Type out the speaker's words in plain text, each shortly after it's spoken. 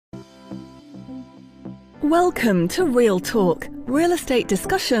Welcome to Real Talk, real estate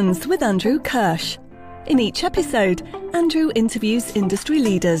discussions with Andrew Kirsch. In each episode, Andrew interviews industry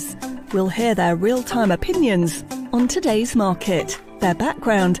leaders. We'll hear their real-time opinions on today's market, their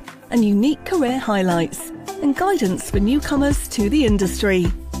background and unique career highlights, and guidance for newcomers to the industry.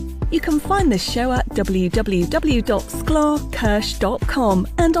 You can find this show at www.sklarkirsch.com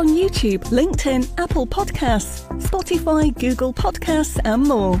and on YouTube, LinkedIn, Apple Podcasts, Spotify, Google Podcasts, and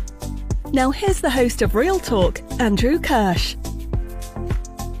more. Now here's the host of Real Talk, Andrew Kirsch.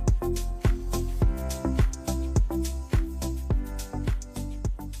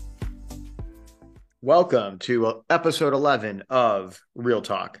 Welcome to episode 11 of Real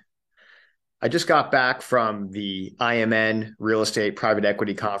Talk. I just got back from the IMN Real Estate Private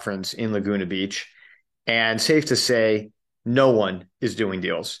Equity Conference in Laguna Beach, and safe to say, no one is doing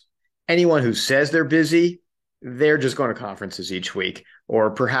deals. Anyone who says they're busy, they're just going to conferences each week,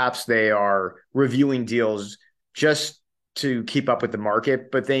 or perhaps they are reviewing deals just to keep up with the market,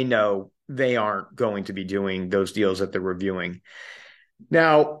 but they know they aren't going to be doing those deals that they're reviewing.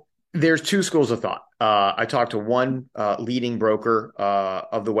 Now, there's two schools of thought. I talked to one leading broker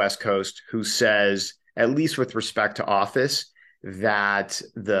of the West Coast who says, at least with respect to office, that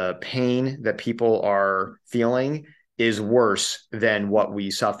the pain that people are feeling is worse than what we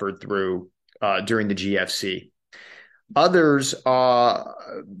suffered through during the GFC. Others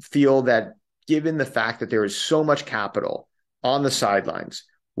feel that given the fact that there is so much capital on the sidelines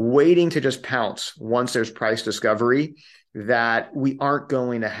waiting to just pounce once there's price discovery, that we aren't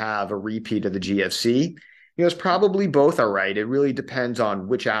going to have a repeat of the GFC. It's probably both are right. It really depends on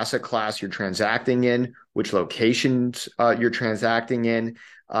which asset class you're transacting in, which locations you're transacting in,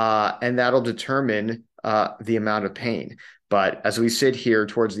 and that'll determine the amount of pain. But as we sit here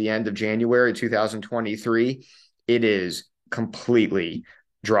towards the end of January 2023, it is completely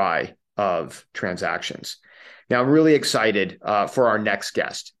dry of transactions. Now, I'm really excited for our next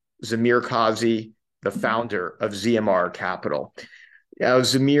guest, Zamir Kazi, the founder of ZMR Capital.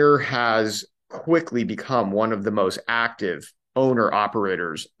 Zamir has quickly become one of the most active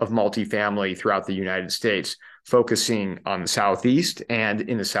owner-operators of multifamily throughout the United States, focusing on the Southeast and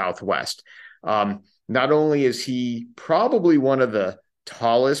in the Southwest. Not only is he probably one of the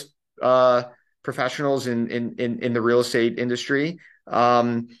tallest professionals in the real estate industry,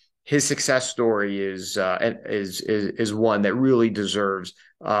 his success story is one that really deserves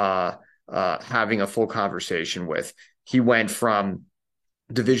having a full conversation with. He went from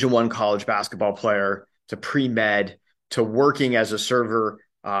Division I college basketball player to pre-med to working as a server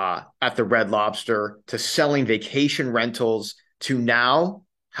at the Red Lobster to selling vacation rentals to now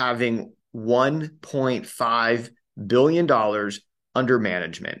having $1.5 billion under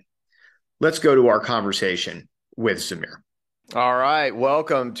management. Let's go to our conversation with Zamir. All right.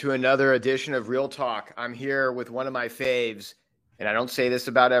 Welcome to another edition of Real Talk. I'm here with one of my faves, and I don't say this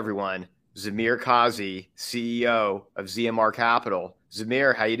about everyone, Zamir Kazi, CEO of ZMR Capital.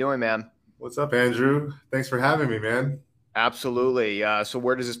 Zamir, how you doing, man? What's up, Andrew? Thanks for having me, man. Absolutely. So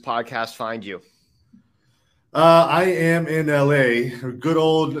where does this podcast find you? I am in LA, good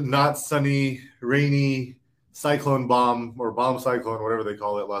old, not sunny, rainy cyclone bomb or bomb cyclone, whatever they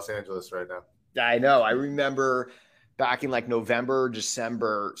call it, Los Angeles right now. I know. I remember back in like November,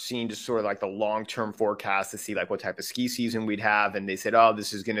 December, seeing just sort of like the long-term forecast to see like what type of ski season we'd have. And they said, oh,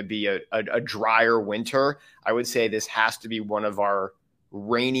 this is going to be a drier winter. I would say this has to be one of our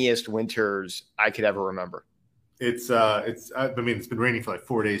rainiest winters I could ever remember. It's been raining for like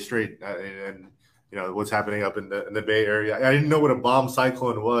 4 days straight. And you know, what's happening up in the Bay Area. I didn't know what a bomb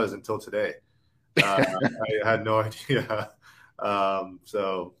cyclone was until today. I had no idea.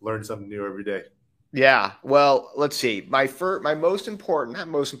 So learn something new every day. Yeah. Well, let's see. My most important, not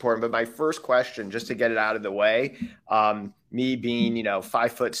most important, but my first question, just to get it out of the way, me being,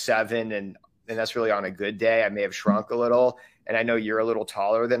 5'7", and that's really on a good day. I may have shrunk a little, and I know you're a little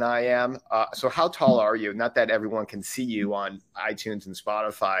taller than I am. So how tall are you? Not that everyone can see you on iTunes and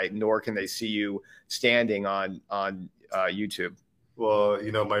Spotify, nor can they see you standing on YouTube. Well,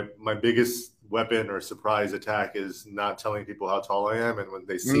 my biggest weapon or surprise attack is not telling people how tall I am, and when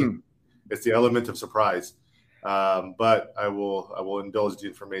they see me, it's the element of surprise. But I will indulge the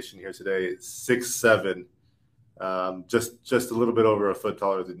information here today. 6'7", just a little bit over a foot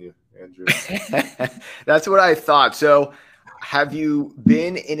taller than you, Andrew. That's what I thought. So have you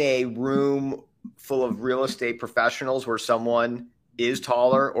been in a room full of real estate professionals where someone is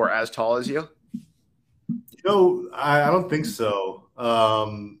taller or as tall as you? I don't think so.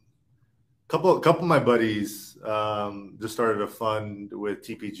 Couple of my buddies just started a fund with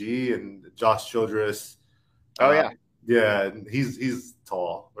TPG and Josh Childress. Oh yeah. Yeah, he's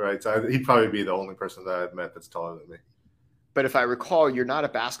tall, right? So he'd probably be the only person that I've met that's taller than me. But if I recall, you're not a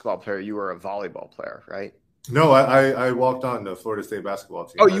basketball player. You were a volleyball player, right? No, I walked on the Florida State basketball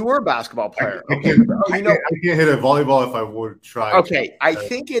team. Oh, you were a basketball player. Okay. Oh, I can't hit a volleyball if I would try to. okay. I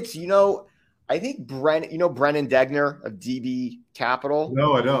think it's, I think Brennan Degner of DB Capital.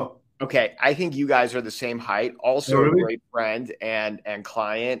 No, I don't. Okay, I think you guys are the same height. Oh, Also, a really? great friend and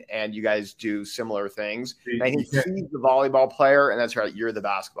client, and you guys do similar things. And I You think can't, he's the volleyball player, and that's right. You're the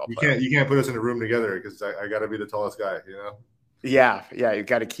basketball player. you can't put us in a room together because I got to be the tallest guy, you know? Yeah, you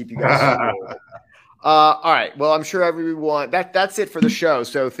got to keep you guys. All right. Well, I'm sure everyone that's it for the show.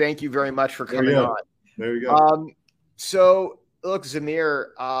 So thank you very much for coming on. There you go. So look, Zamir,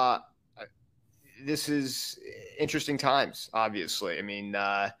 this is interesting times. Obviously, I mean,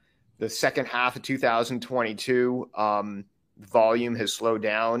 the second half of 2022, volume has slowed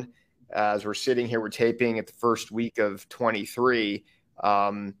down. As we're sitting here, we're taping at the first week of 23.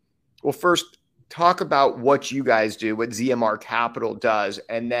 Well, first, talk about what you guys do, what ZMR Capital does,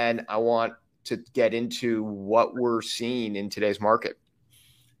 and then I want to get into what we're seeing in today's market.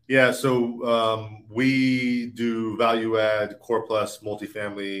 Yeah, so we do value add, core plus,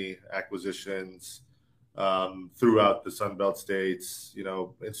 multifamily acquisitions throughout the Sun Belt states,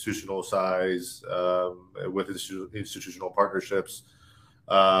 institutional size with institutional partnerships,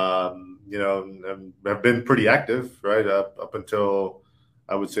 and have been pretty active, right? Up until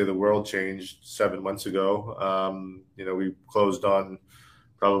I would say the world changed 7 months ago. We closed on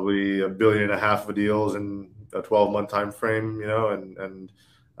probably $1.5 billion of deals in a 12-month time frame, and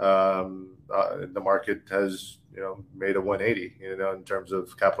the market has made a 180 in terms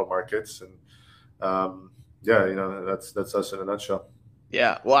of capital markets, and that's us in a nutshell.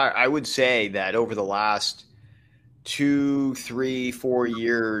 Yeah, well, I would say that over the last 2, 3, 4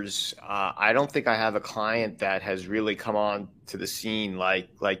 years, I don't think I have a client that has really come on to the scene like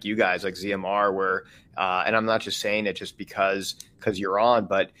you guys, like ZMR, where and I'm not just saying it just because you're on,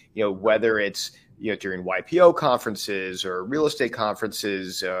 but whether it's during YPO conferences or real estate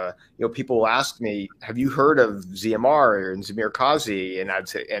conferences, people will ask me, "Have you heard of ZMR and Zamir Kazi?" And I'd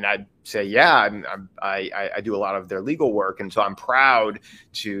say, "Yeah, I do a lot of their legal work," and so I'm proud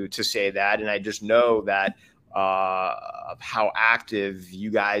to say that, and I just know that of how active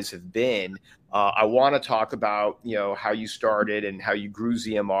you guys have been. I want to talk about how you started and how you grew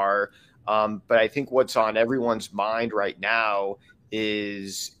ZMR, but I think what's on everyone's mind right now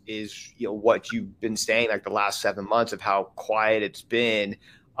is what you've been saying like the last 7 months of how quiet it's been.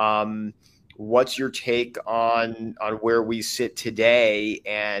 What's your take on where we sit today,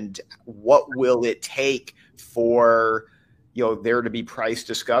 and what will it take for there to be price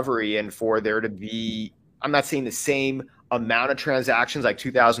discovery and for there to be, I'm not saying the same amount of transactions like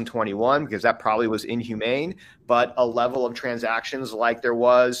 2021, because that probably was inhumane, but a level of transactions like there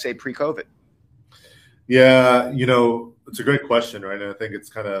was, say, pre-COVID? Yeah, it's a great question, right? And I think it's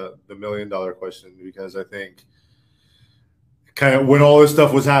kind of the $1 million question, because I think kind of when all this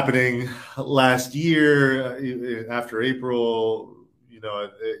stuff was happening last year, after April,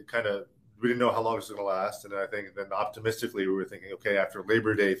 it kind of, we didn't know how long this was going to last. And I think then optimistically, we were thinking, okay, after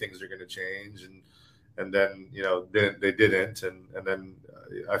Labor Day, things are going to change. And then, they didn't. And then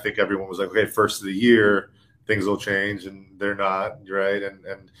I think everyone was like, okay, first of the year, things will change, and they're not, right?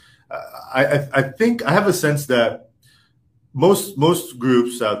 And I think I have a sense that most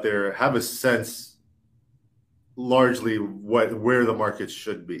groups out there have a sense largely where the market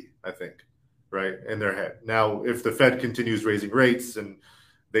should be, I think, right, in their head. Now, if the Fed continues raising rates and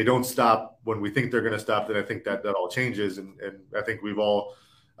they don't stop when we think they're going to stop, then I think that all changes. And I think we've all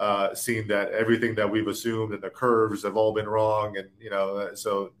seen that everything that we've assumed and the curves have all been wrong. And,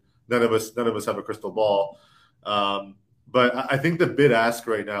 so none of us have a crystal ball. But I think the bid ask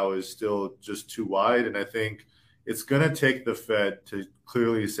right now is still just too wide. And I think it's going to take the Fed to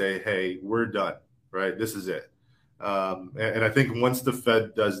clearly say, hey, we're done, right? This is it. And I think once the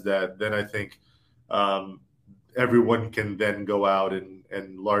Fed does that, then I think everyone can then go out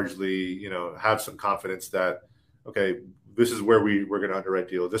and largely, have some confidence that, okay, this is where we're going to underwrite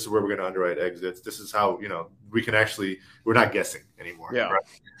deals. This is where we're going to underwrite exits. This is how, we can actually, we're not guessing anymore. Yeah.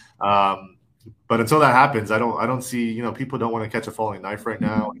 Right? But until that happens, I don't see, people don't want to catch a falling knife right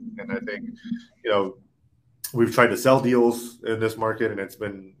now. And I think, we've tried to sell deals in this market, and it's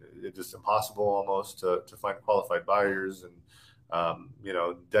just impossible almost to find qualified buyers. And,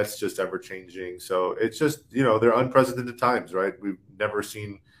 debt's just ever changing. So it's just, they're unprecedented times, right? We've never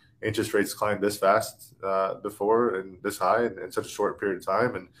seen interest rates climb this fast before, and this high in such a short period of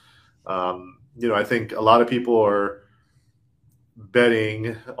time. And, I think a lot of people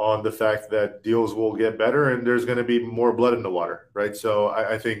betting on the fact that deals will get better and there's going to be more blood in the water, right? So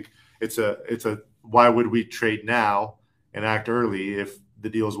I think it's a why would we trade now and act early if the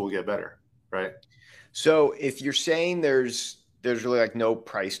deals will get better, right? So if you're saying there's really like no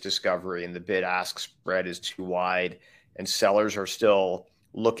price discovery and the bid ask spread is too wide and sellers are still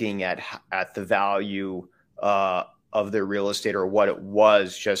looking at the value of their real estate or what it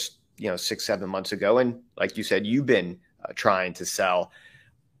was just 6-7 months ago, and like you said, you've been trying to sell.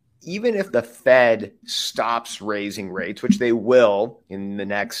 Even if the Fed stops raising rates, which they will in the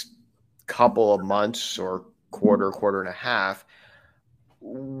next couple of months or quarter and a half,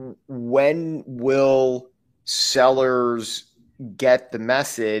 when will sellers get the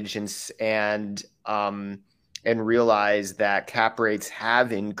message and realize that cap rates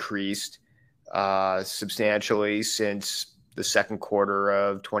have increased substantially since the second quarter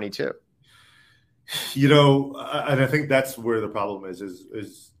of 22? And I think that's where the problem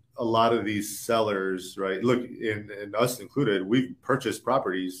is a lot of these sellers, right? Look, and us included, we've purchased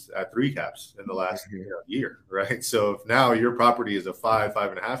properties at 3 caps in the last year, right? So if now your property is a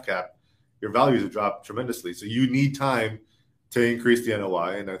 5.5 cap, your values have dropped tremendously. So you need time to increase the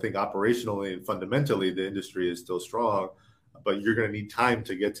NOI. And I think operationally and fundamentally, the industry is still strong, but you're going to need time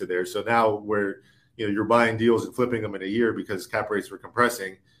to get to there. So now where you're buying deals and flipping them in a year because cap rates were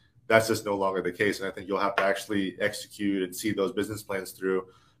compressing, that's just no longer the case. And I think you'll have to actually execute and see those business plans through.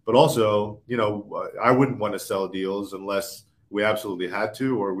 But also, I wouldn't want to sell deals unless we absolutely had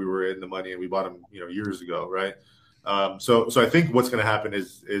to, or we were in the money and we bought them, years ago, right? So I think what's going to happen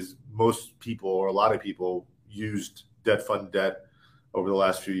is most people, or a lot of people, used debt fund debt over the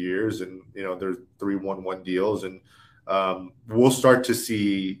last few years, and there's 3-1-1 deals, and we'll start to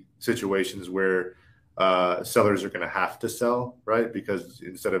see situations where sellers are going to have to sell, right? Because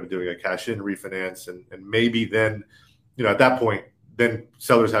instead of doing a cash in refinance, and maybe then, at that point, then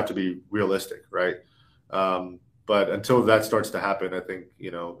sellers have to be realistic, right? But until that starts to happen, I think,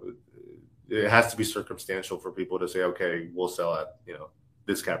 it has to be circumstantial for people to say, okay, we'll sell at,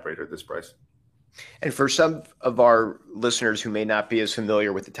 this cap rate or this price. And for some of our listeners who may not be as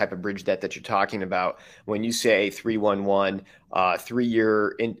familiar with the type of bridge debt that you're talking about, when you say 3-1-1,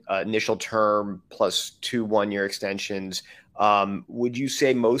 3-year initial term plus 2 1-year extensions, would you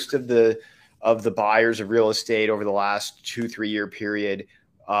say most of the buyers of real estate over the last 2-3 year period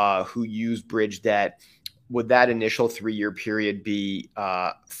who use bridge debt, would that initial 3-year period be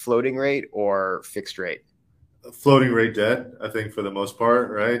floating rate or fixed rate? Floating rate debt, I think, for the most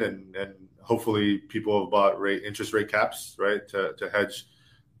part, right? And hopefully people have bought interest rate caps, right, to hedge.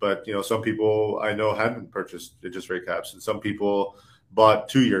 But some people I know haven't purchased interest rate caps, and some people bought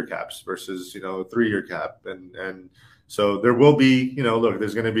 2-year caps versus 3-year cap, and so there will be look,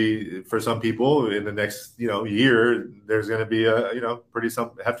 there's going to be, for some people in the next year, there's going to be a pretty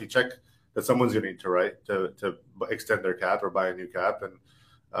some hefty check that someone's going to need to write to extend their cap or buy a new cap, and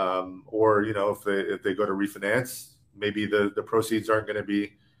or if they go to refinance, maybe the proceeds aren't going to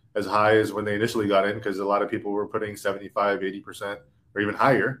be as high as when they initially got in, because a lot of people were putting 75-80% or even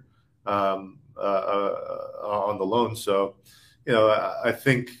higher on the loan. So I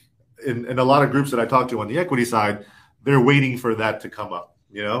think in a lot of groups that I talk to on the equity side, they're waiting for that to come up,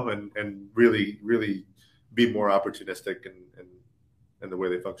 and really be more opportunistic in the way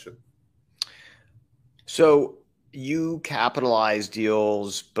they function. So you capitalize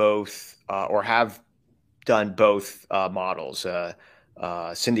deals both or have done both models,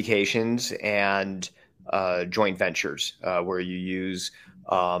 syndications and joint ventures, where you use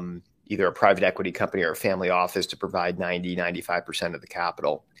either a private equity company or a family office to provide 90-95% of the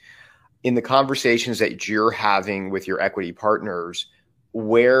capital. In the conversations that you're having with your equity partners,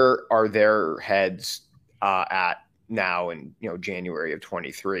 where are their heads at now in January of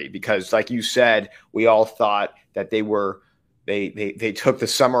 23? Because like you said, we all thought that they took the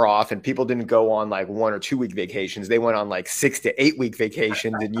summer off, and people didn't go on like 1 or 2 week vacations. They went on like 6 to 8 week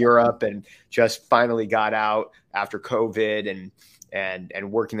vacations in Europe and just finally got out after COVID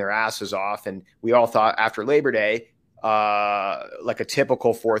and working their asses off. And we all thought after Labor Day, like a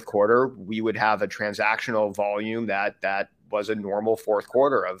typical fourth quarter, we would have a transactional volume that was a normal fourth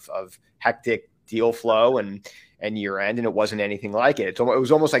quarter of hectic deal flow and year end, and it wasn't anything like it. It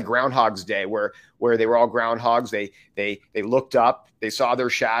was almost like Groundhog's Day, where they were all groundhogs. They looked up, they saw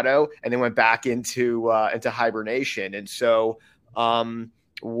their shadow, and then went back into hibernation. And so,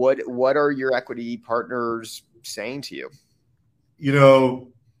 what are your equity partners saying to you?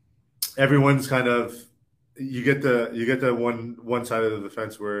 Everyone's kind of, you get the one side of the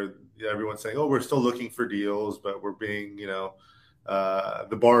fence where everyone's saying, oh, we're still looking for deals, but we're being,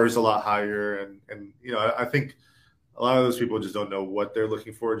 the bar is a lot higher. And I think a lot of those people just don't know what they're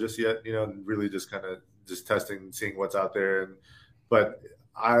looking for just yet, and really just kind of just testing and seeing what's out there. But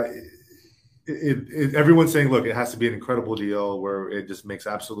I, everyone's saying, look, it has to be an incredible deal where it just makes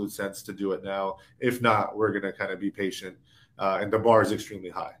absolute sense to do it now. If not, we're going to kind of be patient. And the bar is extremely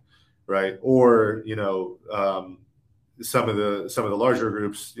high, right? Or, some of the larger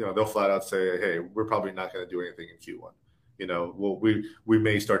groups, they'll flat out say, hey, we're probably not going to do anything in Q1. We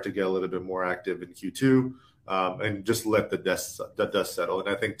may start to get a little bit more active in Q2, and just let the dust settle. And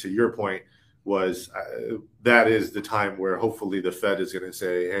I think to your point was that is the time where hopefully the Fed is going to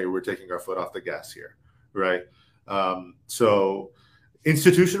say, hey, we're taking our foot off the gas here, right? So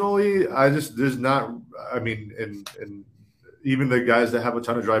institutionally, there's not, I mean, and even the guys that have a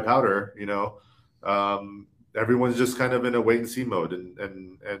ton of dry powder, everyone's just kind of in a wait and see mode.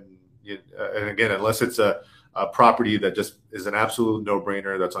 And again, unless it's a property that just is an absolute no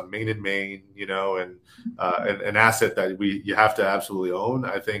brainer that's on Main and Main, and an asset that you have to absolutely own,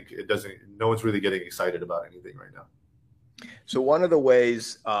 I think no one's really getting excited about anything right now. So one of the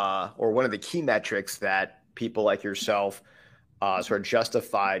ways, or one of the key metrics that people like yourself sort of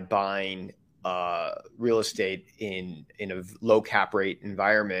justified buying real estate in a low cap rate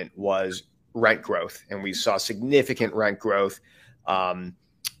environment was rent growth. And we saw significant rent growth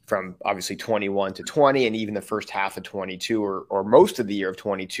from obviously 21 to 20, and even the first half of 22, or most of the year of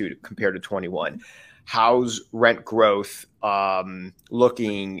 22 compared to 21. How's rent growth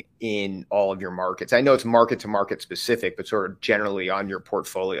looking in all of your markets? I know it's market to market specific, but sort of generally on your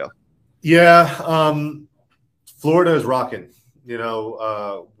portfolio. Yeah. Florida is rocking.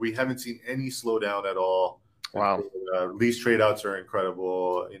 We haven't seen any slowdown at all. Wow. Lease trade outs are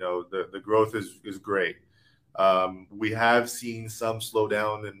incredible. The growth is great. We have seen some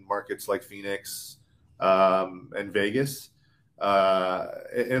slowdown in markets like Phoenix and Vegas.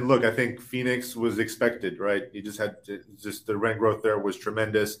 And look, I think Phoenix was expected, right? You just had the rent growth there was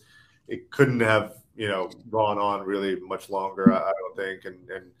tremendous. It couldn't have, gone on really much longer, I don't think.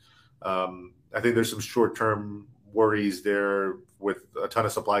 And I think there's some short-term worries there with a ton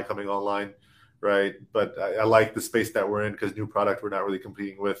of supply coming online, right? But I like the space that we're in because new product we're not really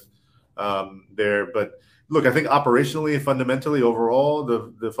competing with there. But look, I think operationally and fundamentally overall,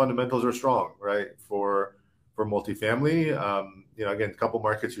 the fundamentals are strong, right? For multifamily, again, a couple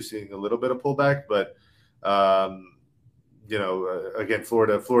markets you're seeing a little bit of pullback, but again,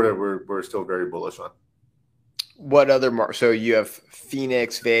 Florida, we're still very bullish on. What other so you have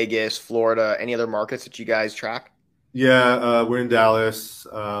Phoenix, Vegas, Florida, any other markets that you guys track? Yeah, we're in Dallas.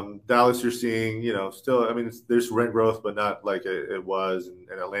 Dallas, you're seeing, still, I mean, there's rent growth, but not like it was.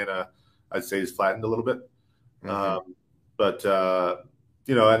 And Atlanta, I'd say, is flattened a little bit. Mm-hmm. But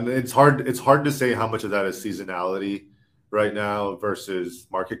and it's hard to say how much of that is seasonality right now versus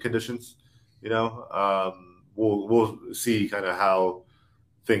market conditions. We'll see kind of how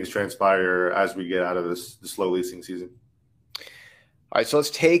things transpire as we get out of the slow leasing season. All right, so let's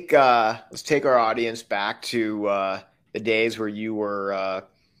take our audience back to the days where you were.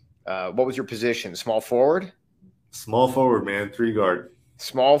 What was your position? Small forward. Small forward, man. 3 guard.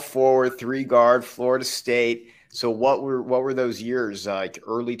 Small forward, 3 guard, Florida State. So what were those years, like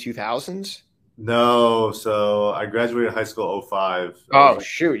early 2000s? No, so I graduated high school 05. Oh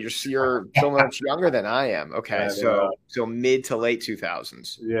shoot, you're so much younger than I am. Okay, yeah, so mid to late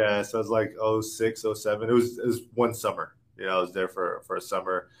 2000s. Yeah, so it was like 06, 07. It was one summer. I was there for a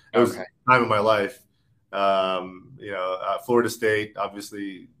summer. It was the time of my life. Florida State,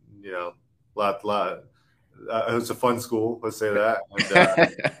 obviously, lot. It was a fun school. Let's say that.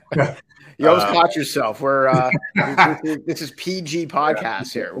 And, you always caught yourself. This is PG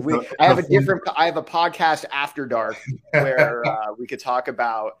podcast here. I have a podcast after dark where we could talk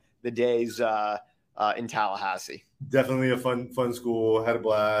about the days in Tallahassee. Definitely a fun school. Had a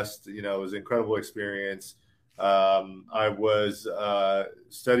blast. It was an incredible experience. I was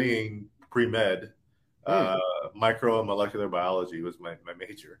studying pre-med. Micro and molecular biology was my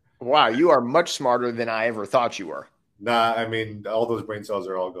major. Wow, you are much smarter than I ever thought you were. Nah, I mean, all those brain cells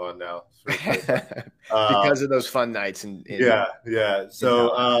are all gone now. Because of those fun nights. Yeah.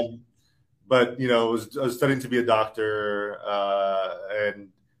 So, but, I was studying to be a doctor, and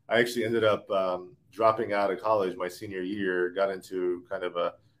I actually ended up dropping out of college my senior year, got into kind of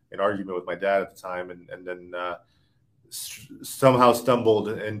an argument with my dad at the time, and then somehow stumbled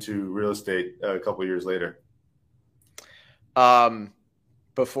into real estate a couple of years later.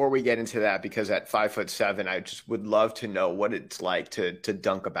 before we get into that, because at 5'7", I just would love to know what it's like to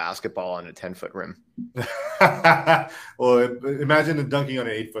dunk a basketball on a 10-foot rim. Well, imagine dunking on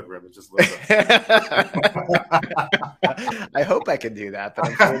an 8-foot rim. It's just I hope I can do that, but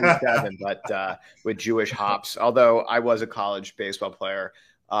I'm 47, but with Jewish hops. Although I was a college baseball player.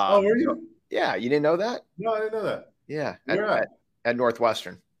 Oh, were you? Yeah, you didn't know that? No, I didn't know that. Yeah, at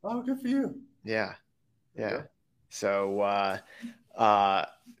Northwestern. Oh, good for you. Yeah. So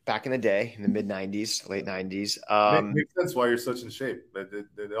back in the day, in the mid '90s, late '90s, makes sense why you're such in shape.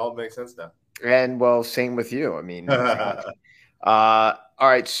 It all makes sense now. And well, same with you. I mean, all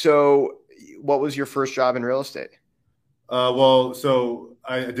right. So, what was your first job in real estate? Well, so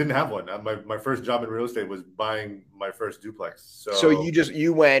I didn't have one. My first job in real estate was buying my first duplex. So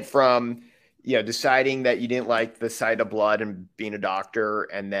you went from deciding that you didn't like the sight of blood and being a doctor,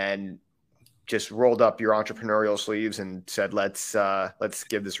 and then just rolled up your entrepreneurial sleeves and said, let's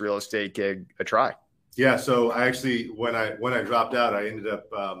give this real estate gig a try. Yeah. So I actually, when I dropped out, I ended up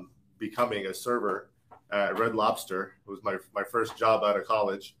becoming a server at Red Lobster. It was my first job out of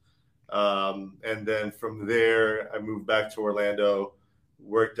college. And then from there, I moved back to Orlando,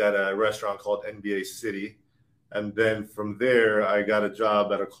 worked at a restaurant called NBA City. And then from there, I got a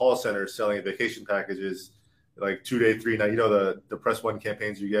job at a call center selling vacation packages, like 2-day, 3-night, the Press One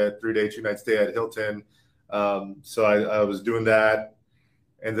campaigns you get, 3-day, 2-night stay at Hilton. So I was doing that,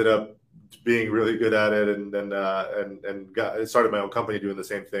 ended up being really good at it, and then started my own company doing the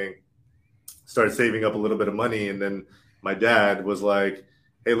same thing. Started saving up a little bit of money, and then my dad was like,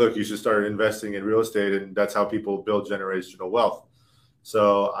 hey, look, you should start investing in real estate, and that's how people build generational wealth.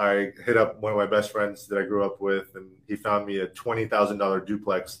 So I hit up one of my best friends that I grew up with, and he found me a $20,000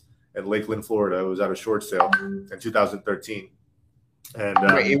 duplex in Lakeland, Florida. It was at a short sale in 2013. And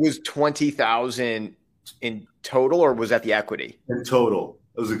wait, it was 20,000 in total, or was that the equity? In total.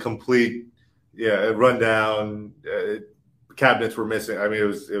 It was a complete, rundown. Cabinets were missing. I mean, it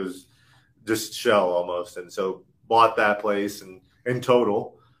was just shell almost. And so bought that place, and in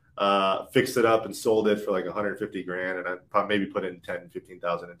total, fixed it up and sold it for like 150 grand. And I probably maybe put in 10,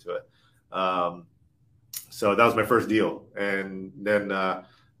 15,000 into it. So that was my first deal. And then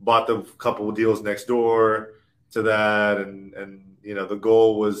bought the couple of deals next door to that. And the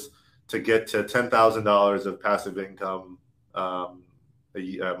goal was to get to $10,000 of passive income a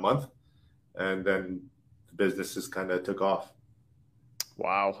month. And then the business just kind of took off.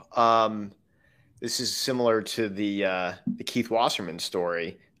 Wow. This is similar to the Keith Wasserman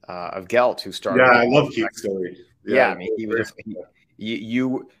story of Gelt, who started. Yeah, I love Keith's story. Yeah, I mean,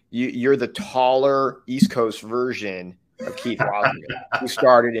 you're the taller East Coast version of Keith Wasserman, who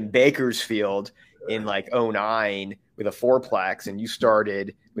started in Bakersfield in like 2009 with a fourplex, and you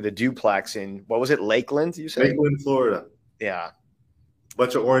started with a duplex in, what was it, Lakeland? You said Lakeland, Florida. Yeah,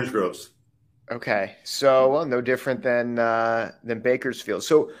 bunch of orange groves. Okay, so no different than Bakersfield.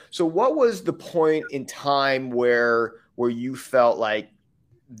 So what was the point in time where you felt like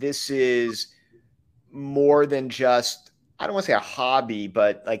this is more than just, I don't want to say a hobby,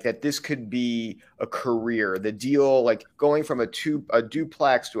 but like that this could be a career? The deal, like going from a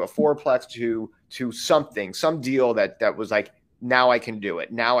duplex to a fourplex to some deal that was like, now I can do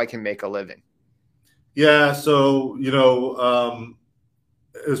it. Now I can make a living. Yeah, so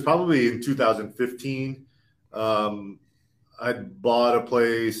it was probably in 2015. I bought a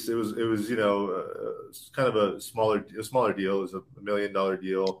place. It was kind of a smaller deal. It was $1 million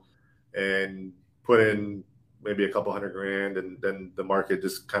deal, and put in maybe a couple $100 grand, and then the market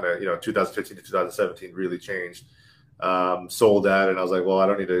just kind of 2015 to 2017 really changed. Sold that, and I was like, well, I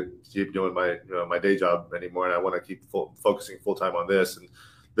don't need to keep doing my day job anymore, and I want to keep focusing full time on this. And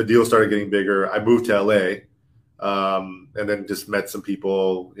the deal started getting bigger. I moved to LA. And then just met some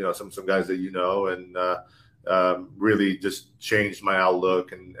people, some guys that and really just changed my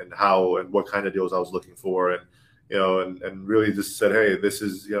outlook and how and what kind of deals I was looking for, and really just said, hey, this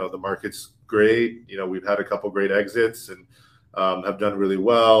is the market's great. We've had a couple great exits and have done really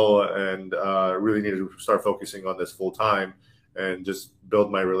well, and really need to start focusing on this full time and just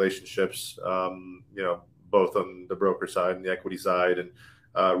build my relationships, both on the broker side and the equity side, and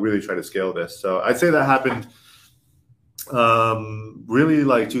really try to scale this. So I'd say that happened really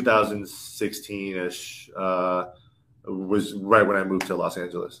like 2016-ish, was right when I moved to Los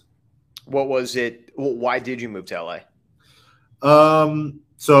Angeles. What was it? Why did you move to LA?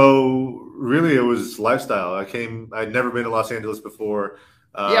 So really it was lifestyle. I'd never been to Los Angeles before.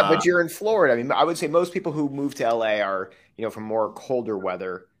 Yeah, but you're in Florida. I mean, I would say most people who move to LA are, from more colder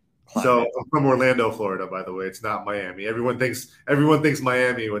weather So I'm from Orlando, Florida, by the way. It's not Miami. Everyone thinks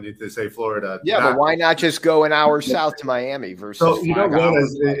Miami when they say Florida. Yeah, but why not just go an hour south to Miami versus So you know 5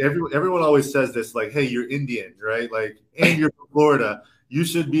 hours? everyone always says this, like, hey, you're Indian, right? Like, and you're from Florida. You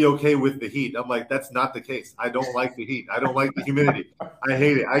should be okay with the heat. I'm like, that's not the case. I don't like the heat. I don't like the humidity. I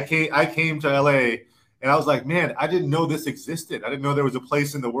hate it. I came to LA and I was like, man, I didn't know this existed. I didn't know there was a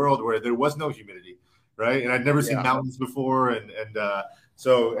place in the world where there was no humidity, right? And I'd never seen mountains before, and I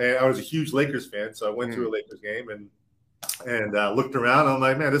was a huge Lakers fan, so I went to a Lakers game and looked around. I'm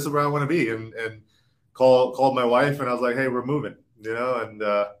like, man, this is where I want to be, and called my wife, and I was like, hey, we're moving, and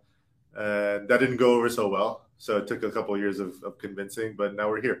that didn't go over so well. So it took a couple of years of convincing, but now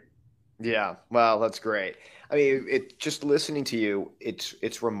we're here. Yeah, well, that's great. I mean, just listening to you,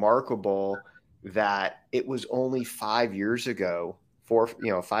 it's remarkable that it was only 5 years ago, 5,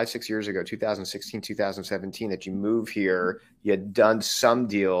 6 years ago, 2016, 2017, that you moved here. You had done some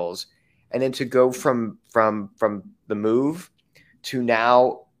deals, and then to go from the move to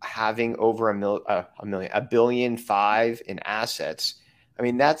now having over a billion five in assets. I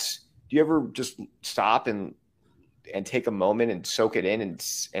mean, do you ever just stop and take a moment and soak it in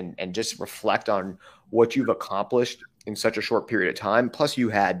and just reflect on what you've accomplished in such a short period of time? Plus you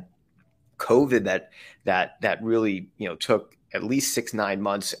had COVID that really, took at least 6-9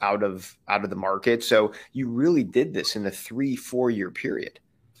 months out of the market. So you really did this in a 3-4 year period.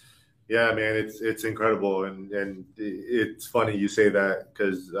 Yeah, man, it's incredible. And it's funny you say that,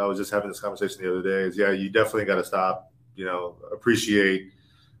 because I was just having this conversation the other day. You definitely got to stop, appreciate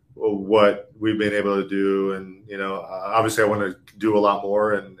what we've been able to do. And, obviously I want to do a lot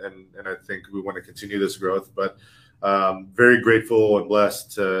more, and I think we want to continue this growth, but very grateful and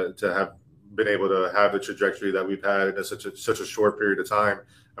blessed to have been able to have the trajectory that we've had in such a short period of time.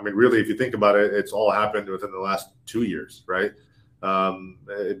 I mean, really, if you think about it, it's all happened within the last 2 years, right?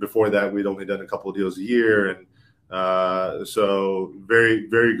 Before that, we'd only done a couple of deals a year. And so very,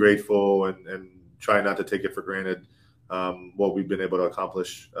 very grateful, and try not to take it for granted, what we've been able to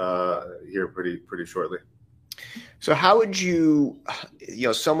accomplish here pretty shortly. So how would you,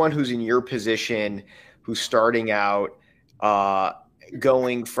 someone who's in your position, who's starting out,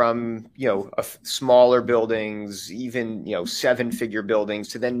 going from, smaller buildings, even, 7-figure buildings,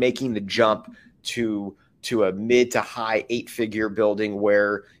 to then making the jump to a mid to high 8-figure building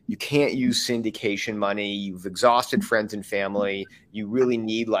where you can't use syndication money, you've exhausted friends and family, you really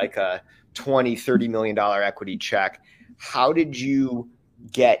need like a $20-30 million equity check. How did you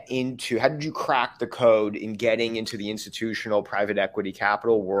crack the code in getting into the institutional private equity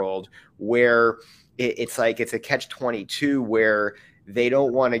capital world, where it's a catch-22, where they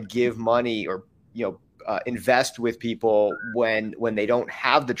don't want to give money or invest with people when they don't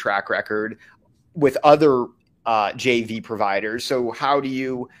have the track record with other JV providers? So how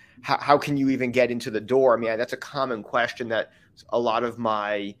can you even get into the door? I mean, that's a common question that a lot of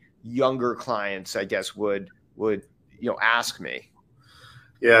my younger clients, I guess, would ask me.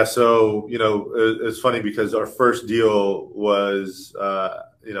 Yeah, so it's funny because our first deal was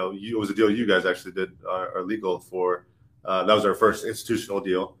it was a deal you guys actually did our legal for. That was our first institutional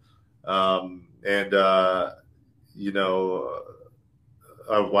deal, I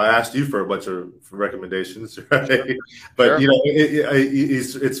asked you for a bunch of recommendations, right? But Sure.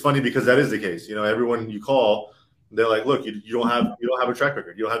 it's funny because that is the case. Everyone you call, they're like, "Look, you don't have a track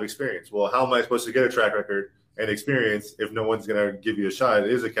record. You don't have experience. Well, how am I supposed to get a track record and experience if no one's going to give you a shot?"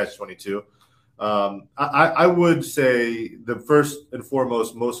 It is a catch-22. I would say the first and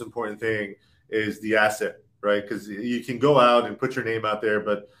foremost, most important thing is the asset, right? Because you can go out and put your name out there,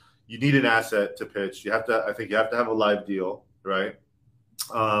 but you need an asset to pitch. I think you have to have a live deal, right?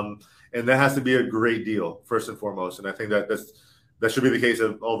 And that has to be a great deal first and foremost. And I think that should be the case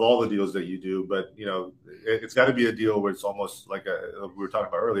of all the deals that you do. But it's got to be a deal where it's almost like we were talking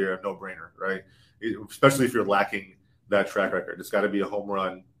about earlier, a no-brainer, right? Especially if you're lacking that track record, it's got to be a home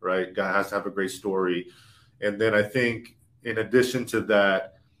run, right? Guy has to have a great story. And then I think in addition to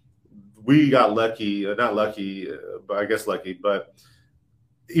that, we got lucky, not lucky, but I guess lucky. But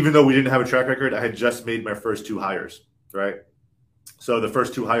even though we didn't have a track record, I had just made my first 2 hires, right? So the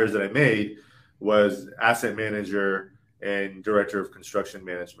first 2 hires that I made was asset manager and director of construction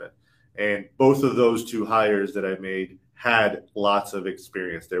management. And both of those 2 hires that I made had lots of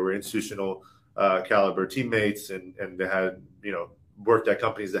experience. They were institutional caliber teammates, and they had, worked at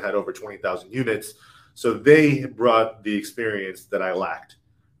companies that had over 20,000 units. So they brought the experience that I lacked,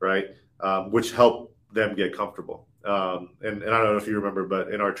 right? Which helped them get comfortable. And I don't know if you remember,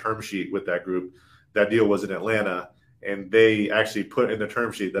 but in our term sheet with that group, that deal was in Atlanta. And they actually put in the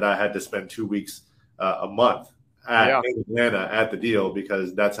term sheet that I had to spend 2 weeks a month in Atlanta at the deal,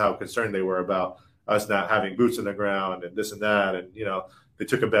 because that's how concerned they were about us not having boots on the ground and this and that. And, they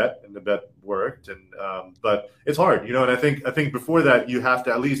took a bet and the bet worked. And, but it's hard, and I think before that, you have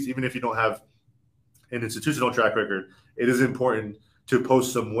to, at least, even if you don't have an institutional track record, it is important to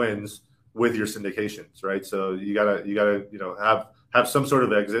post some wins with your syndications, right? So you gotta, have some sort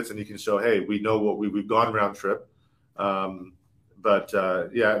of exits, and you can show, hey, we know what we've gone round trip. Yeah,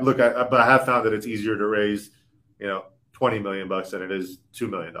 look, but I have found that it's easier to raise, $20 million than it is $2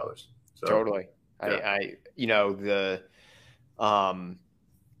 million. So, totally. Yeah.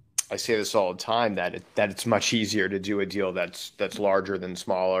 I say this all the time, that it's much easier to do a deal that's larger than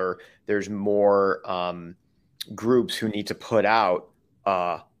smaller. There's more groups who need to put out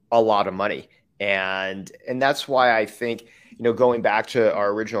a lot of money, and that's why I think, going back to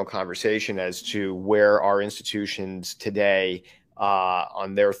our original conversation as to where our institutions today,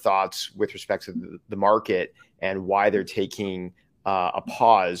 on their thoughts with respect to the market and why they're taking a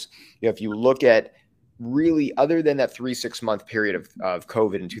pause. If you look at, really, other than that 3-6 month period of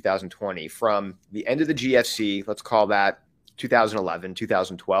COVID in 2020, from the end of the GFC, let's call that 2011,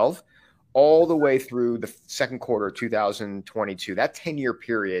 2012, all the way through the second quarter of 2022, that 10-year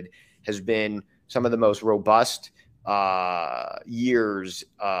period has been some of the most robust years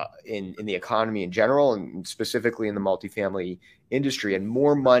in the economy in general, and specifically in the multifamily industry. And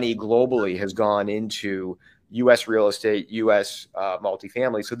more money globally has gone into U.S. real estate, U.S.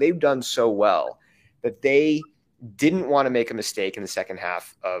 multifamily. So they've done so well that they didn't want to make a mistake in the second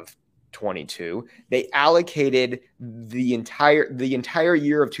half of 22. They allocated the entire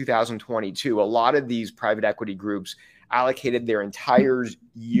year of 2022. A lot of these private equity groups allocated their entire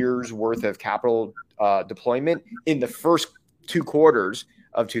year's worth of capital deployment in the first 2 quarters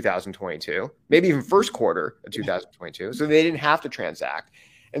of 2022, maybe even first quarter of 2022. So they didn't have to transact.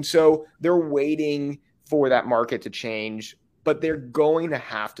 And so they're waiting for that market to change, but they're going to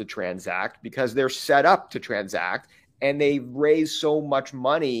have to transact because they're set up to transact, and they raise so much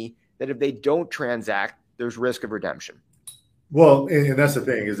money that if they don't transact, there's risk of redemption. Well, and that's the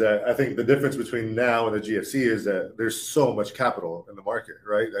thing, is that I think the difference between now and the GFC is that there's so much capital in the market,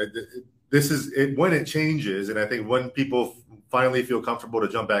 right? This is it when it changes, and I think when people finally feel comfortable to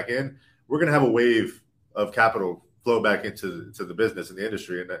jump back in, we're going to have a wave of capital flow back into the business and the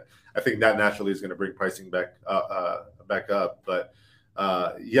industry, and I think that naturally is going to bring pricing back up. But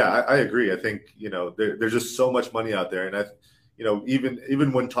yeah, I agree. I think there's just so much money out there, and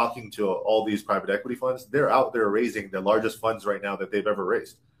even when talking to all these private equity funds, they're out there raising the largest funds right now that they've ever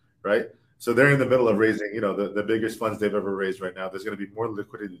raised, right? So they're in the middle of raising, the biggest funds they've ever raised right now. There's going to be more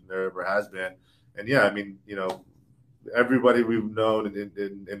liquidity than there ever has been. And yeah, I mean, everybody we've known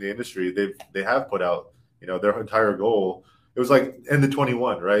in the industry, they have put out, their entire goal. It was like end of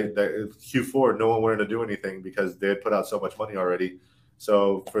 21, right? That Q4, no one wanted to do anything because they had put out so much money already.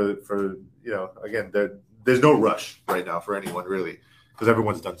 So for again, there's no rush right now for anyone, really, because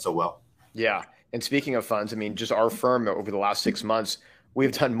everyone's done so well. Yeah. And speaking of funds, I mean, just our firm over the last 6 months,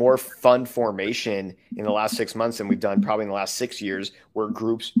 we've done more fund formation in the last 6 months than we've done probably in the last 6 years, where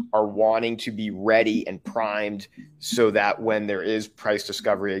groups are wanting to be ready and primed so that when there is price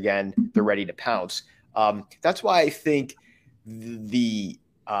discovery again, they're ready to pounce. That's why I think the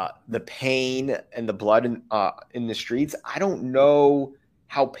pain and the blood in the streets, I don't know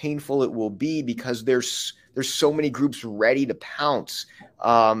how painful it will be, because there's so many groups ready to pounce.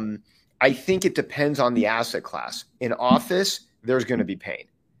 I think it depends on the asset class. In office, there's going to be pain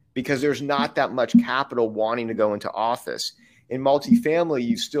because there's not that much capital wanting to go into office. In multifamily,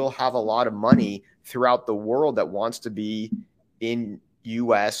 you still have a lot of money throughout the world that wants to be in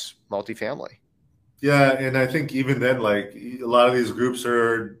U.S. multifamily. Yeah, and I think even then, like, a lot of these groups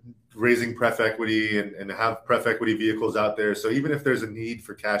are raising pref equity and have pref equity vehicles out there. So even if there's a need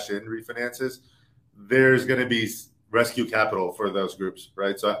for cash in refinances, there's going to be rescue capital for those groups,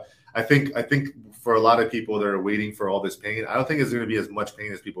 right? So I think for a lot of people that are waiting for all this pain, I don't think it's going to be as much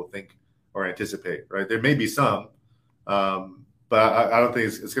pain as people think or anticipate, right? There may be some, but I don't think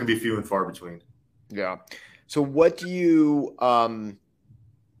it's going to be few and far between. Yeah. So what do you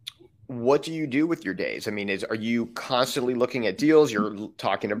do with your days? I mean, are you constantly looking at deals? You're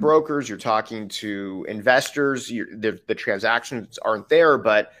talking to brokers, you're talking to investors, the transactions aren't there,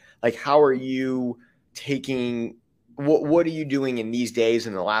 but like, how are you taking, what are you doing in these days,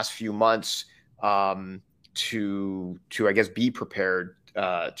 in the last few months, to I guess, be prepared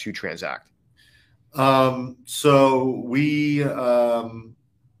to transact? So we're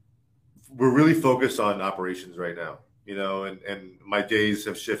really focused on operations right now, and my days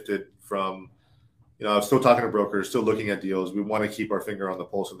have shifted from, I'm still talking to brokers, still looking at deals. We want to keep our finger on the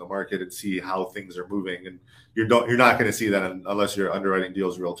pulse of the market and see how things are moving. And you're not going to see that unless you're underwriting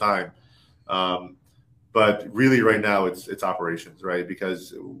deals real time. But really, right now, it's operations, right?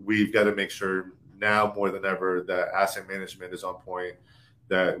 Because we've got to make sure now more than ever that asset management is on point,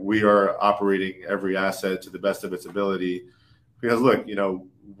 that we are operating every asset to the best of its ability. Because look,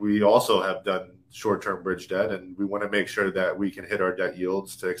 we also have done short-term bridge debt, and we want to make sure that we can hit our debt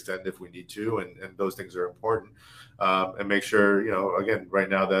yields to extend if we need to, and those things are important. And make sure, again, right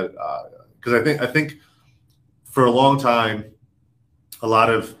now that because I think for a long time, a lot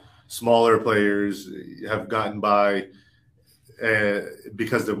of smaller players have gotten by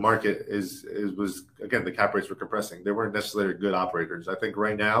because the market was again, the cap rates were compressing. They weren't necessarily good operators. I think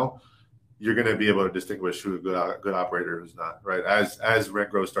right now you're going to be able to distinguish who a good operator who's not, right? As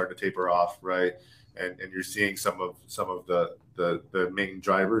rent growth starting to taper off, right, and you're seeing some of the main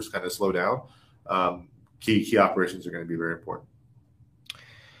drivers kind of slow down. Key operations are going to be very important.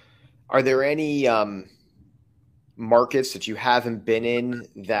 Are there any markets that you haven't been in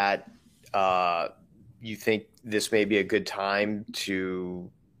that you think this may be a good time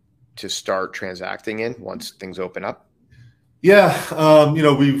to start transacting in once things open up? Yeah,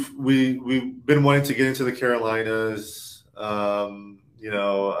 we've been wanting to get into the Carolinas, Mountain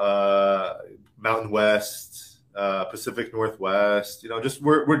West, Pacific Northwest. Just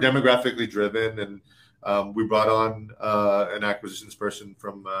we're demographically driven, and we brought on an acquisitions person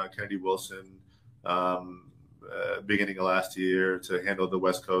from Kennedy Wilson beginning of last year to handle the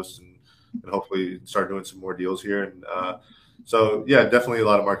West Coast and hopefully start doing some more deals here. And so, yeah, definitely a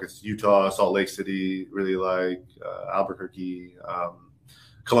lot of markets. Utah, Salt Lake City, really like Albuquerque,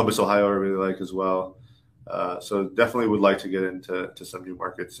 Columbus, Ohio, I really like as well. So definitely would like to get into some new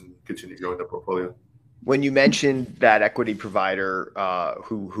markets and continue growing the portfolio. When you mentioned that equity provider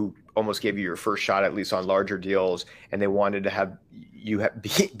who almost gave you your first shot, at least on larger deals, and they wanted to have you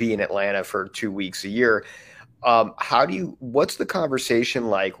be in Atlanta for 2 weeks a year, what's the conversation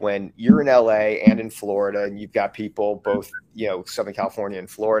like when you're in LA and in Florida and you've got people both, Southern California and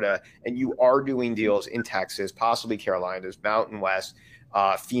Florida, and you are doing deals in Texas, possibly Carolinas, Mountain West,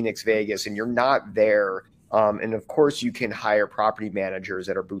 Phoenix, Vegas, and you're not there. And of course you can hire property managers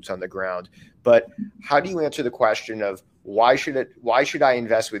that are boots on the ground, but how do you answer the question of why should I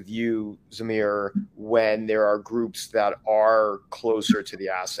invest with you, Zamir, when there are groups that are closer to the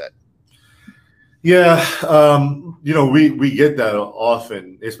asset? Yeah, we get that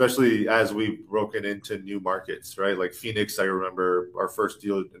often, especially as we've broken into new markets, right? Like Phoenix, I remember our first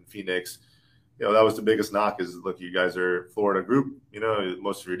deal in Phoenix, that was the biggest knock is, look, you guys are Florida group,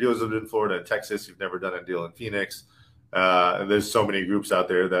 most of your deals have been in Florida and Texas. You've never done a deal in Phoenix. And there's so many groups out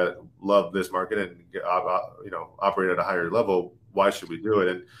there that love this market and, operate at a higher level. Why should we do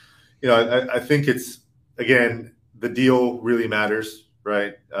it? And, I think it's, again, the deal really matters,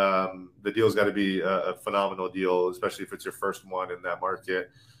 right? The deal's got to be a phenomenal deal, especially if it's your first one in that market.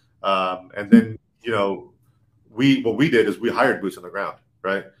 And then, what we did is we hired boots on the ground,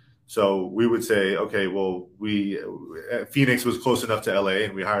 right? So we would say, okay, well, Phoenix was close enough to LA,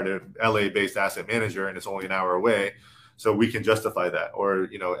 and we hired an LA-based asset manager, and it's only an hour away, so we can justify that. Or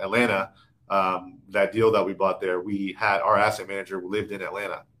Atlanta, that deal that we bought there, we had our asset manager lived in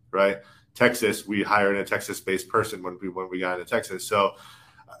Atlanta, right? Texas, we hired a Texas-based person when we got into Texas. So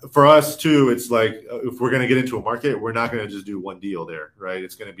for us too, it's like if we're going to get into a market, we're not going to just do one deal there, right?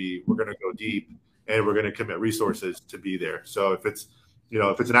 It's going to be we're going to go deep, and we're going to commit resources to be there. So if it's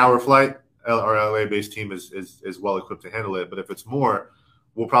an hour flight, our LA-based team is well equipped to handle it. But if it's more,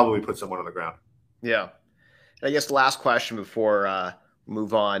 we'll probably put someone on the ground. Yeah. I guess the last question before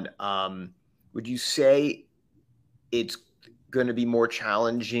move on, would you say it's going to be more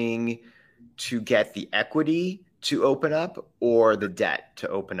challenging to get the equity to open up or the debt to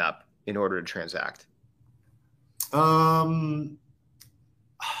open up in order to transact?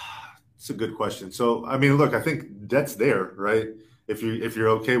 It's a good question. So, I mean, look, I think debt's there, right? If you're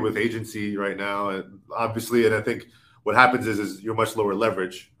okay with agency right now, and obviously, and I think what happens is you're much lower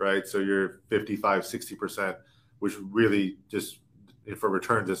leverage, right? So you're 55, 60%, which really just for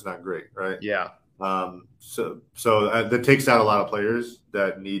returns, it's not great, right? Yeah. So that takes out a lot of players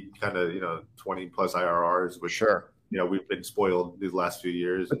that need kind of 20 plus IRRs, which sure. We've been spoiled these last few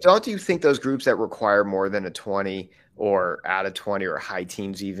years. But don't you think those groups that require more than a 20 or at a 20 or high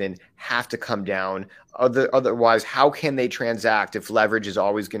teens even have to come down? Otherwise, how can they transact if leverage is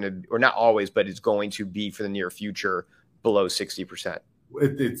always going to, or not always, but it's going to be for the near future below 60%?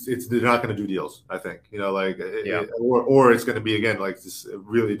 It's they're not going to do deals, I think, or it's going to be, again, like this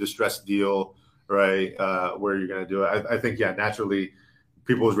really distressed deal, right? Where you're going to do it. I think, naturally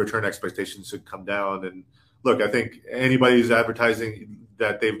people's return expectations should come down. And look, I think anybody who's advertising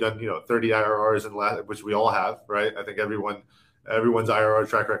that they've done 30 IRRs in last, which we all have, right? I think everyone's IRR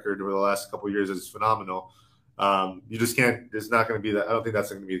track record over the last couple of years is phenomenal. You just can't. There's not going to be that. I don't think that's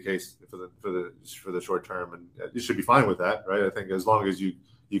going to be the case for the short term, and you should be fine with that, right? I think as long as you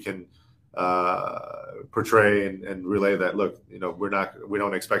can portray and relay that. Look, we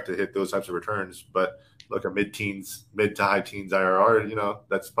don't expect to hit those types of returns, but look, a mid to high teens IRR,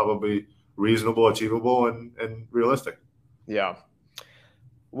 that's probably reasonable, achievable, and realistic. Yeah,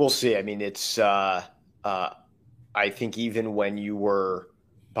 we'll see. I mean, it's. I think even when you were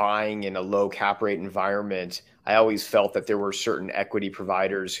buying in a low cap rate environment, I always felt that there were certain equity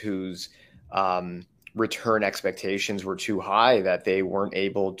providers whose return expectations were too high that they weren't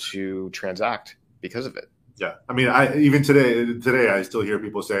able to transact because of it. Yeah. I mean, even today, I still hear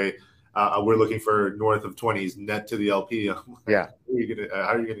people say, we're looking for north of 20s net to the LP. Like, yeah.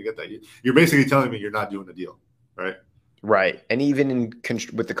 How are you going to get that? You're basically telling me you're not doing the deal, right? Right. And even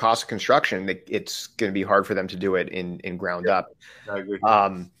with the cost of construction, it's going to be hard for them to do it in ground up. I agree.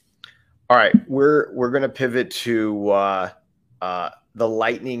 All right. We're going to pivot to the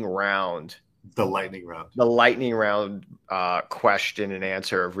lightning round. The lightning round. The lightning round question and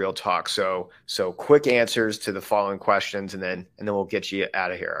answer of Real Talk. So quick answers to the following questions, and then we'll get you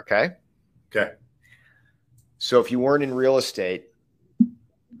out of here. Okay. Okay. So if you weren't in real estate,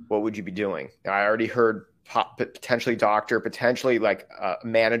 what would you be doing? I already heard potentially doctor, potentially like a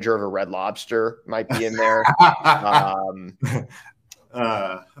manager of a Red Lobster might be in there. I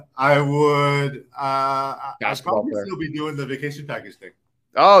would. I'd probably still be doing the vacation package thing.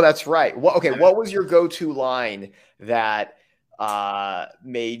 Oh, that's right. Well, okay. What was your go-to line that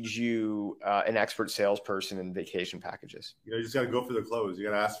made you an expert salesperson in vacation packages? You just got to go for the close. You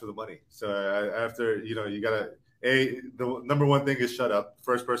got to ask for the money. So after, you got to, the number one thing is shut up.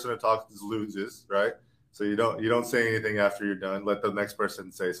 First person to talk loses, right? So you don't say anything after you're done. Let the next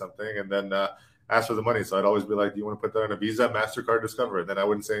person say something, and then ask for the money. So I'd always be like, "Do you want to put that on a Visa, MasterCard, Discover?" And then I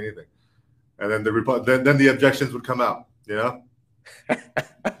wouldn't say anything, and then then the objections would come out. I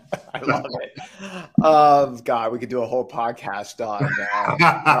love it. God, we could do a whole podcast on.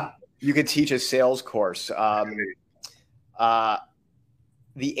 You could teach a sales course. The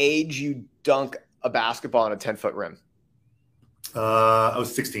age you dunk a basketball on a 10-foot rim. I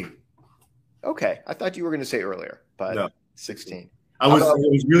was 16. Okay, I thought you were going to say earlier, but no. 16. I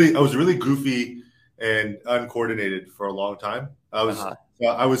was really goofy and uncoordinated for a long time. I was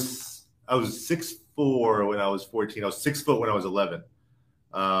 6'4" when I was 14. I was 6 foot when I was 11.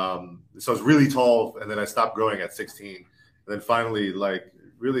 So I was really tall, and then I stopped growing at 16. And then finally,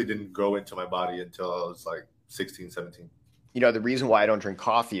 really didn't grow into my body until I was 16, 17. The reason why I don't drink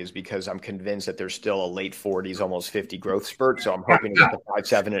coffee is because I'm convinced that there's still a late 40s, almost 50 growth spurt. So I'm hoping to get to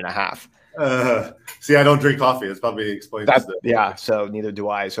 5'7.5". See, I don't drink coffee. It's probably explains that. Yeah, so neither do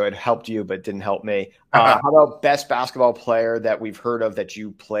I. So it helped you, but didn't help me. How about best basketball player that we've heard of that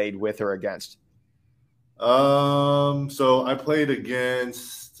you played with or against? So I played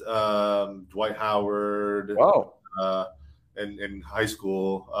against Dwight Howard. Whoa. In high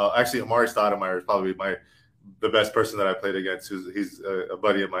school. Actually, Amari Stoudemire is probably the best person that I played against. He's a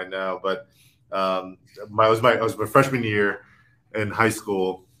buddy of mine now. But I was my freshman year in high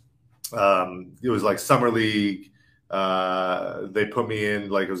school. It was summer league. They put me in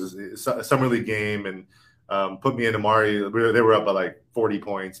it was a summer league game, and put me in Amari. They were up by 40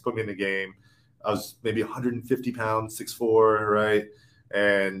 points. Put me in the game. I was maybe 150 pounds, 6'4", right?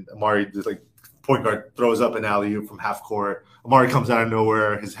 And Amari just point guard throws up an alley-oop from half court. Amari comes out of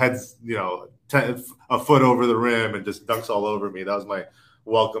nowhere. His head's a foot over the rim and just dunks all over me. That was my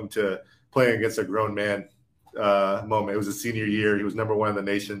welcome to playing against a grown man moment. It was a senior year. He was number one in the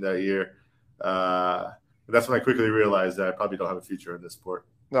nation that year. That's when I quickly realized that I probably don't have a future in this sport.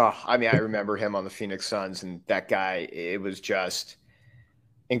 Oh, I mean, I remember him on the Phoenix Suns, and that guy, it was just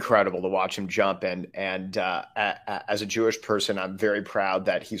incredible to watch him jump. And as a Jewish person, I'm very proud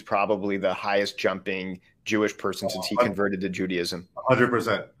that he's probably the highest jumping Jewish person since he converted to Judaism.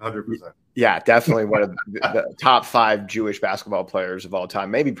 100%. Yeah, definitely one of the top 5 Jewish basketball players of all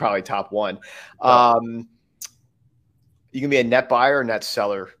time. Maybe probably top 1. You can be a net buyer or net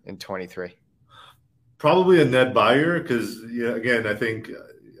seller in 23. Probably a net buyer because, again, I think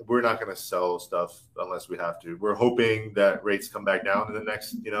we're not going to sell stuff unless we have to. We're hoping that rates come back down in the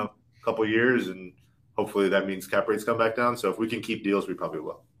next, couple of years, and hopefully that means cap rates come back down. So if we can keep deals, we probably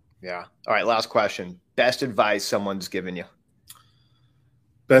will. Yeah. All right. Last question. Best advice someone's given you.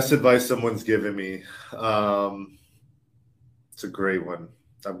 Best advice someone's given me. It's a great one.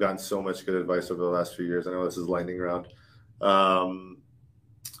 I've gotten so much good advice over the last few years. I know this is lightning round.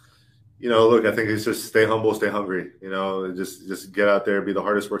 Look, I think it's just stay humble, stay hungry. Just get out there, be the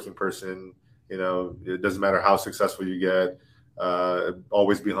hardest working person. It doesn't matter how successful you get.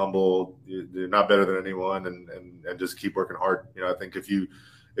 Always be humble. You're not better than anyone, and just keep working hard. I think if you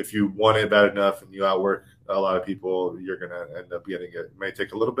want it bad enough and you outwork a lot of people, you're gonna end up getting it. It may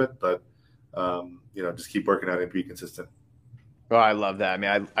take a little bit, but just keep working at it and be consistent. Well, I love that. I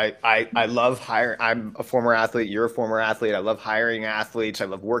mean, I love hiring. I'm a former athlete. You're a former athlete. I love hiring athletes. I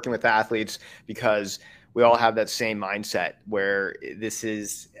love working with athletes because we all have that same mindset where this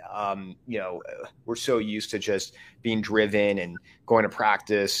is, we're so used to just being driven and going to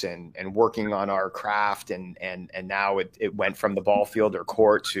practice and working on our craft. And now it went from the ball field or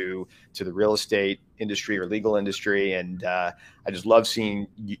court to the real estate industry or legal industry. And I just love seeing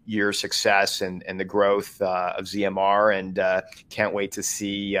your success and the growth of ZMR, and can't wait to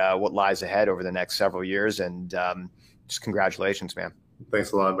see what lies ahead over the next several years. And just congratulations, man.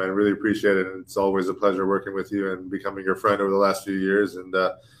 Thanks a lot, man. I really appreciate it. And it's always a pleasure working with you and becoming your friend over the last few years. And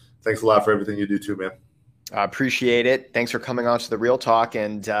thanks a lot for everything you do too, man. I appreciate it. Thanks for coming on to the Real Talk.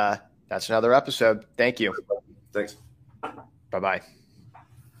 And that's another episode. Thank you. Thanks. Bye-bye.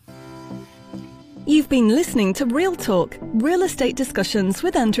 You've been listening to Real Talk, Real Estate Discussions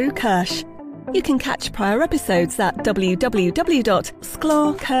with Andrew Kirsch. You can catch prior episodes at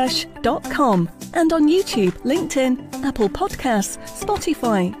www.sklarkirsch.com and on YouTube, LinkedIn, Apple Podcasts,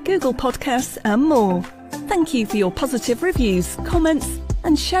 Spotify, Google Podcasts, and more. Thank you for your positive reviews, comments,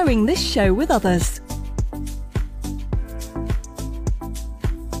 and sharing this show with others.